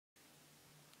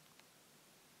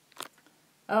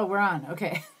Oh, we're on.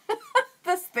 Okay.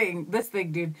 This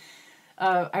thing, dude.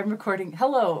 I'm recording.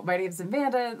 Hello, my name's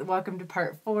Amanda. Welcome to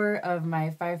part 4 of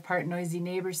my 5-part Noisy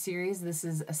Neighbor series. This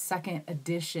is a second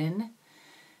edition.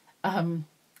 And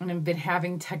I've been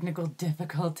having technical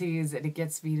difficulties, and it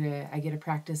gets me I get to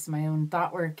practice my own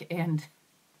thought work and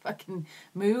fucking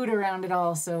mood around it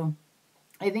all. So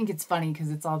I think it's funny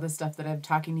because it's all this stuff that I'm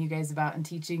talking to you guys about and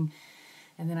teaching,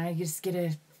 and then I just get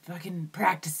to fucking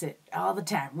practice it all the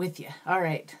time with you. All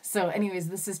right. So anyways,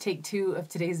 this is take 2 of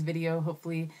today's video.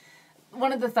 Hopefully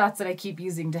one of the thoughts that I keep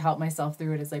using to help myself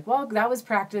through it is like, well, that was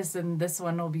practice and this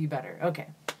one will be better. Okay.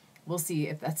 We'll see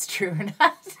if that's true or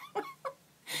not.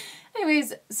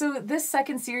 Anyways, so this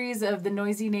second series of the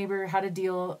Noisy Neighbor How to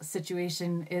Deal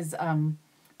situation is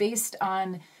based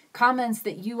on comments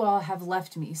that you all have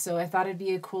left me. So I thought it'd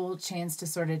be a cool chance to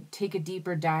sort of take a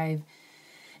deeper dive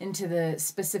into the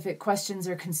specific questions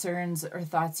or concerns or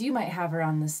thoughts you might have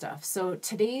around this stuff. So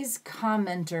today's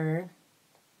commenter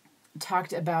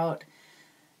talked about,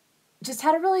 just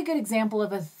had a really good example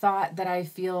of a thought that I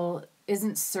feel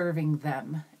isn't serving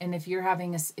them. And if you're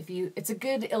having it's a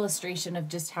good illustration of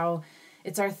just how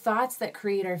it's our thoughts that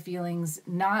create our feelings,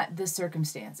 not the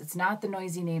circumstance. It's not the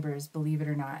noisy neighbors, believe it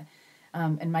or not.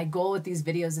 And my goal with these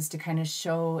videos is to kind of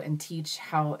show and teach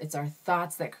how it's our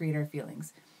thoughts that create our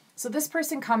feelings. So this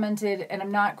person commented, and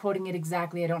I'm not quoting it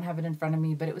exactly, I don't have it in front of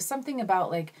me, but it was something about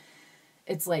like,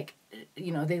 it's like,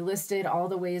 you know, they listed all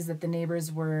the ways that the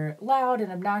neighbors were loud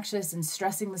and obnoxious and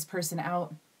stressing this person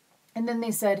out. And then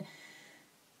they said,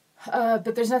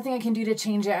 but there's nothing I can do to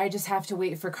change it. I just have to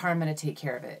wait for karma to take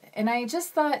care of it. And I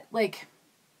just thought, like,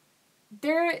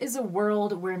 there is a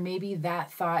world where maybe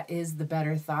that thought is the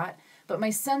better thought. But my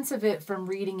sense of it from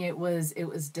reading it was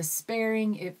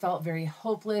despairing. It felt very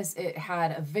hopeless. It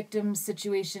had a victim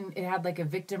situation. It had like a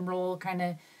victim role kind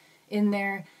of in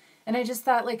there. And I just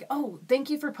thought like, oh, thank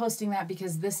you for posting that,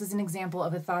 because this is an example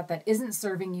of a thought that isn't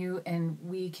serving you and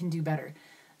we can do better.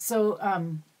 So,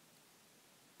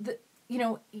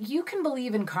 you can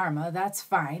believe in karma. That's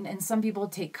fine. And some people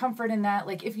take comfort in that.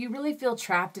 Like if you really feel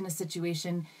trapped in a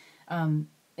situation,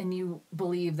 and you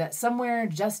believe that somewhere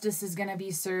justice is going to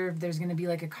be served, there's going to be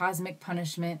like a cosmic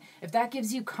punishment, if that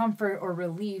gives you comfort or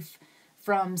relief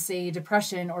from, say,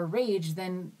 depression or rage,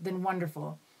 then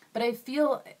wonderful. But I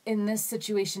feel in this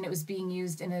situation it was being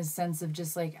used in a sense of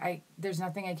just like, there's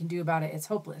nothing I can do about it. It's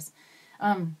hopeless.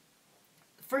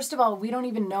 First of all, we don't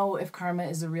even know if karma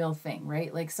is a real thing,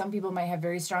 right? Like some people might have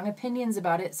very strong opinions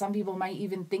about it. Some people might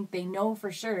even think they know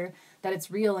for sure that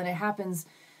it's real and it happens.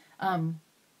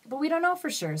 But we don't know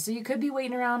for sure. So you could be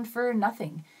waiting around for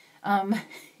nothing.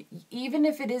 Even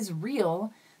if it is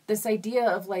real, this idea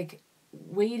of like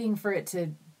waiting for it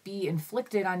to be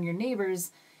inflicted on your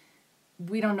neighbors,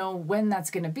 we don't know when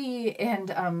that's going to be.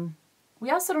 And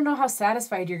we also don't know how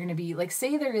satisfied you're going to be. Like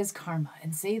say there is karma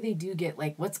and say they do get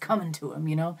like what's coming to them,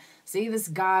 you know, say this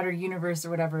God or universe or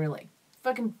whatever, like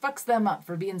fucking fucks them up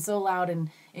for being so loud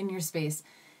and in your space.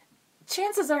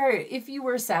 Chances are, if you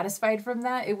were satisfied from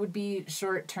that, it would be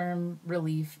short-term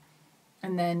relief.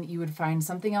 And then you would find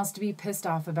something else to be pissed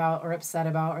off about or upset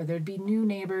about, or there'd be new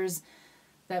neighbors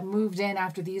that moved in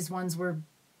after these ones were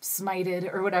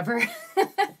smited or whatever.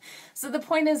 So the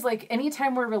point is, like,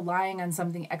 anytime we're relying on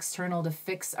something external to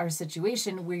fix our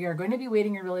situation, we are going to be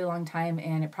waiting a really long time,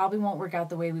 and it probably won't work out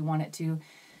the way we want it to.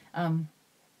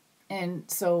 And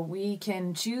so we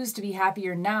can choose to be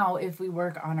happier now if we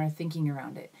work on our thinking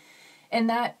around it. And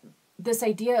this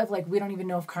idea of like, we don't even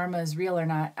know if karma is real or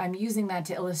not, I'm using that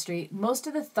to illustrate most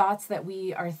of the thoughts that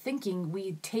we are thinking,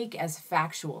 we take as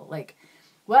factual. Like,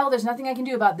 well, there's nothing I can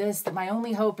do about this, that my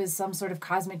only hope is some sort of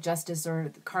cosmic justice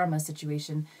or karma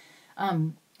situation.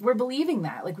 We're believing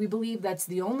that. Like, we believe that's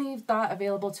the only thought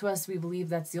available to us. We believe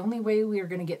that's the only way we are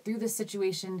going to get through this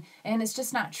situation. And it's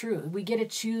just not true. We get to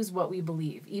choose what we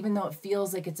believe, even though it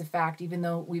feels like it's a fact, even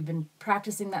though we've been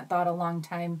practicing that thought a long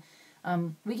time.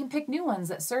 We can pick new ones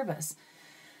that serve us.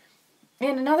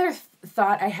 And another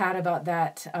thought I had about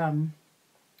that,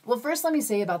 well, first let me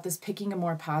say about this picking a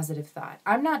more positive thought.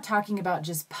 I'm not talking about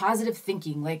just positive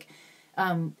thinking. Like,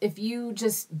 if you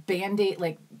just band-aid,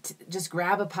 like, just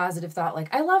grab a positive thought,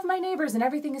 like, I love my neighbors and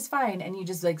everything is fine, and you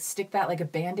just, like, stick that like a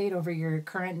band-aid over your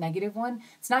current negative one,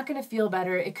 it's not going to feel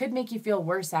better. It could make you feel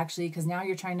worse, actually, because now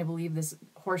you're trying to believe this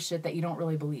horseshit that you don't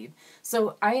really believe.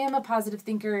 So I am a positive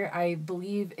thinker. I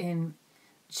believe in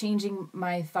changing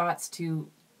my thoughts to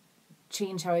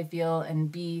change how I feel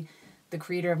and be the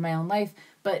creator of my own life.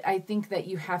 But I think that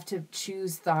you have to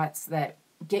choose thoughts that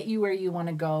get you where you want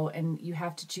to go, and you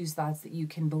have to choose thoughts that you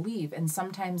can believe. And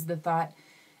sometimes the thought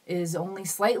is only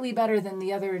slightly better than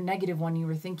the other negative one you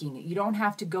were thinking. You don't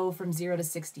have to go from 0 to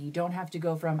 60. You don't have to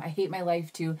go from I hate my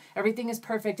life to everything is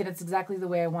perfect and it's exactly the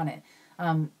way I want it.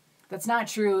 That's not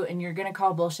true, and you're going to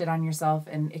call bullshit on yourself,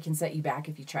 and it can set you back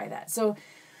if you try that. So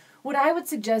what I would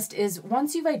suggest is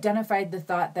once you've identified the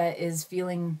thought that is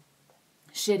feeling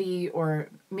shitty or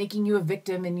making you a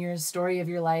victim in your story of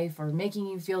your life or making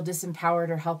you feel disempowered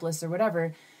or helpless or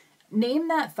whatever, name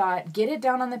that thought, get it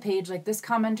down on the page. Like this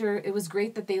commenter, it was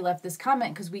great that they left this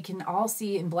comment because we can all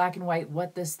see in black and white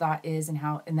what this thought is and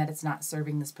how, and that it's not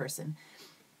serving this person.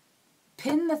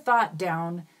 Pin the thought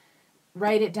down,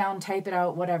 write it down, type it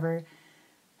out, whatever,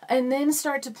 and then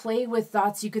start to play with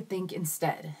thoughts you could think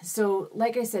instead. So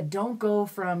like I said, don't go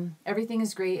from everything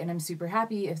is great and I'm super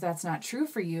happy if that's not true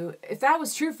for you. If that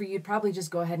was true for you, you'd probably just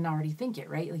go ahead and already think it,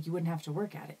 right? Like you wouldn't have to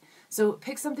work at it. So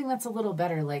pick something that's a little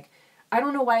better. Like, I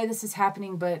don't know why this is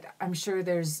happening, but I'm sure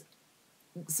there's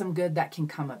some good that can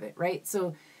come of it, right?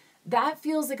 So that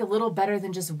feels like a little better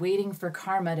than just waiting for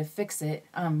karma to fix it.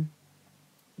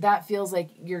 That feels like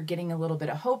you're getting a little bit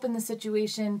of hope in the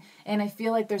situation. And I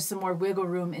feel like there's some more wiggle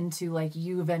room into like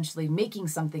you eventually making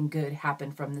something good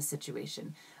happen from the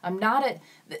situation.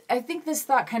 I think this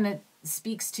thought kind of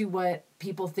speaks to what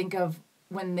people think of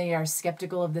when they are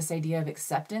skeptical of this idea of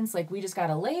acceptance. Like we just got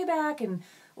to lay back and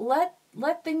let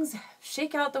things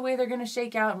shake out the way they're going to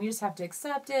shake out. And we just have to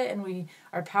accept it and we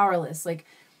are powerless. Like,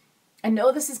 I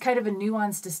know this is kind of a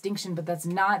nuanced distinction, but that's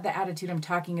not the attitude I'm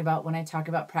talking about when I talk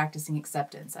about practicing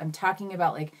acceptance. I'm talking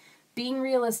about like being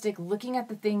realistic, looking at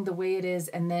the thing the way it is,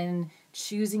 and then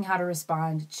choosing how to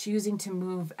respond, choosing to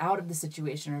move out of the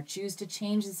situation or choose to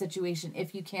change the situation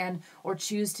if you can, or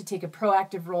choose to take a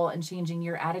proactive role in changing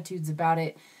your attitudes about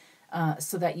it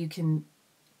so that you can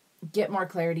get more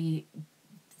clarity,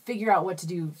 figure out what to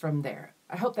do from there.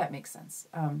 I hope that makes sense.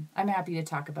 I'm happy to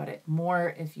talk about it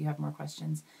more if you have more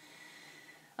questions.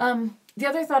 The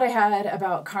other thought I had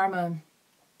about karma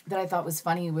that I thought was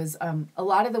funny was a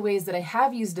lot of the ways that I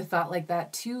have used a thought like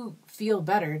that to feel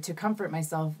better, to comfort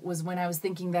myself, was when I was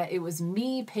thinking that it was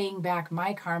me paying back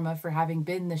my karma for having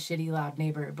been the shitty loud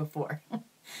neighbor before.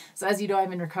 So as you know,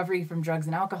 I'm in recovery from drugs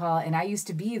and alcohol, and I used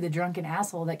to be the drunken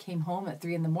asshole that came home at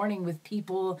 3 a.m. with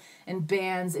people and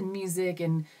bands and music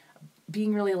and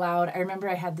being really loud. I remember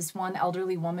I had this one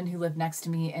elderly woman who lived next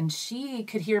to me, and she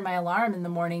could hear my alarm in the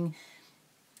morning.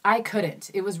 I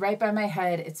couldn't. It was right by my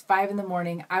head. It's 5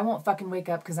 a.m. I won't fucking wake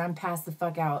up because I'm passed the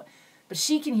fuck out. But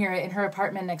she can hear it in her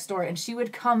apartment next door, and she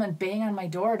would come and bang on my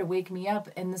door to wake me up,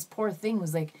 and this poor thing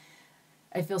was like,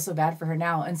 I feel so bad for her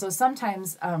now. And so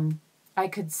sometimes I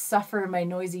could suffer my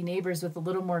noisy neighbors with a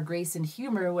little more grace and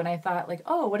humor when I thought like,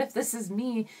 oh, what if this is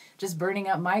me just burning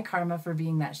up my karma for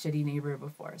being that shitty neighbor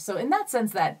before? So in that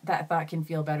sense, that thought can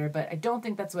feel better, but I don't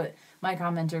think that's what my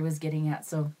commenter was getting at.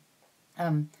 So,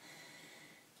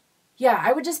 yeah,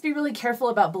 I would just be really careful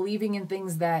about believing in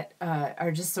things that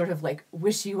are just sort of like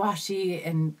wishy-washy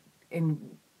and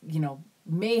you know,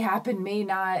 may happen, may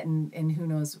not, and who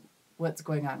knows what's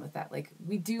going on with that. Like,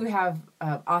 we do have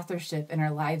authorship in our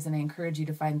lives, and I encourage you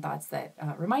to find thoughts that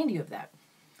remind you of that.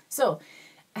 So,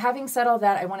 having said all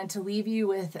that, I wanted to leave you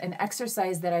with an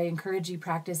exercise that I encourage you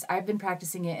practice. I've been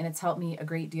practicing it, and it's helped me a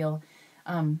great deal.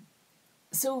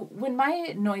 So when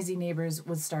my noisy neighbors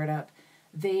would start up,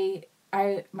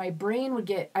 my brain would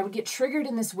get triggered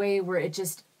in this way where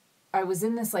I was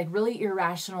in this like really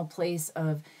irrational place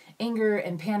of anger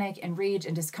and panic and rage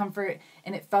and discomfort.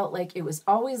 And it felt like it was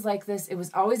always like this. It was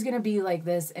always going to be like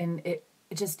this. And it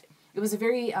was a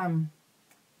very,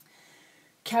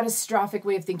 catastrophic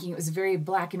way of thinking. It was very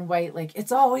black and white, like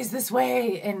it's always this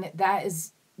way. And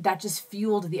that just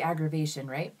fueled the aggravation.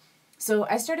 Right. So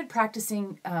I started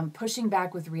practicing, pushing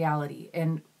back with reality,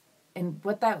 and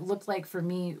what that looked like for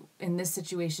me in this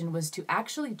situation was to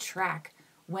actually track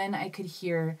when I could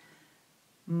hear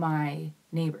my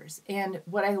neighbors. And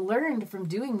what I learned from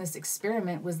doing this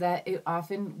experiment was that it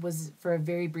often was for a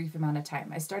very brief amount of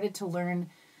time. I started to learn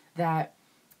that,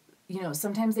 you know,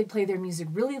 sometimes they play their music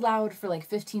really loud for like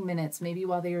 15 minutes, maybe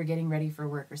while they were getting ready for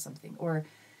work or something. Or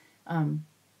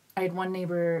I had one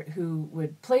neighbor who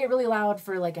would play it really loud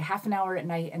for like a half an hour at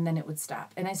night, and then it would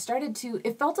stop. And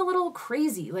it felt a little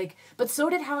crazy, like, but so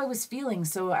did how I was feeling.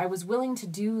 So I was willing to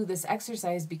do this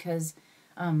exercise because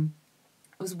I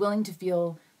was willing to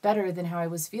feel better than how I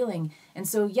was feeling. And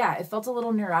so, yeah, it felt a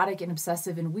little neurotic and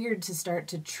obsessive and weird to start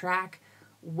to track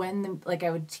I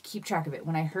would keep track of it.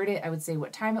 When I heard it, I would say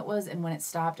what time it was. And when it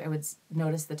stopped, I would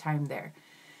notice the time there.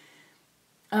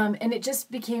 And it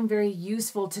just became very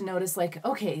useful to notice, like,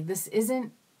 okay, this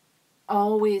isn't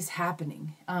always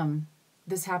happening.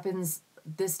 This happens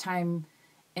this time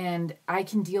And I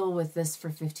can deal with this for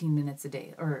 15 minutes a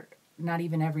day, or not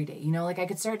even every day. You know, like I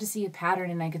could start to see a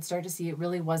pattern, and I could start to see it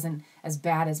really wasn't as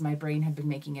bad as my brain had been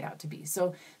making it out to be.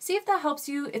 So see if that helps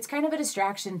you. It's kind of a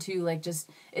distraction too, like and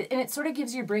it sort of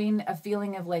gives your brain a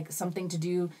feeling of like something to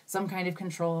do, some kind of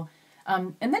control.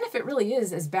 And then if it really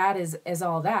is as bad as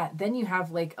all that, then you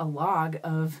have like a log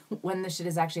of when the shit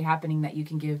is actually happening that you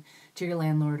can give to your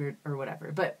landlord or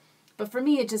whatever. But for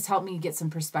me, it just helped me get some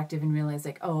perspective and realize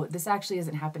like, oh, this actually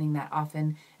isn't happening that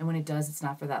often. And when it does, it's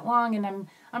not for that long. And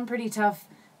I'm pretty tough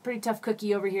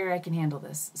cookie over here. I can handle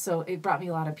this. So it brought me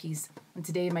a lot of peace. And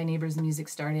today my neighbor's music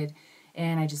started,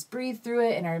 and I just breathed through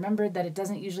it. And I remembered that it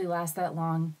doesn't usually last that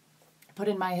long. I put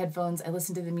in my headphones. I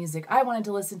listened to the music I wanted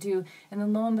to listen to. And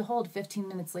then lo and behold, 15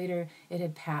 minutes later, it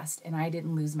had passed and I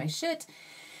didn't lose my shit.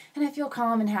 And I feel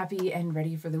calm and happy and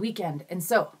ready for the weekend. And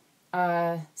so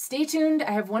stay tuned.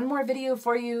 I have one more video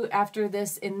for you after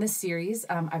this in this series.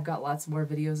 I've got lots more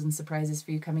videos and surprises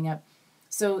for you coming up.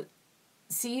 So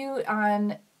see you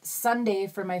on Sunday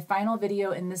for my final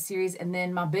video in this series, and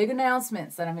then my big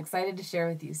announcements that I'm excited to share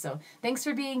with you. So thanks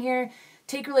for being here.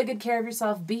 Take really good care of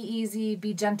yourself. Be easy,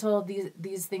 be gentle.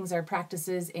 These things are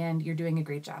practices, and you're doing a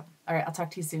great job. All right, I'll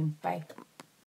talk to you soon. Bye.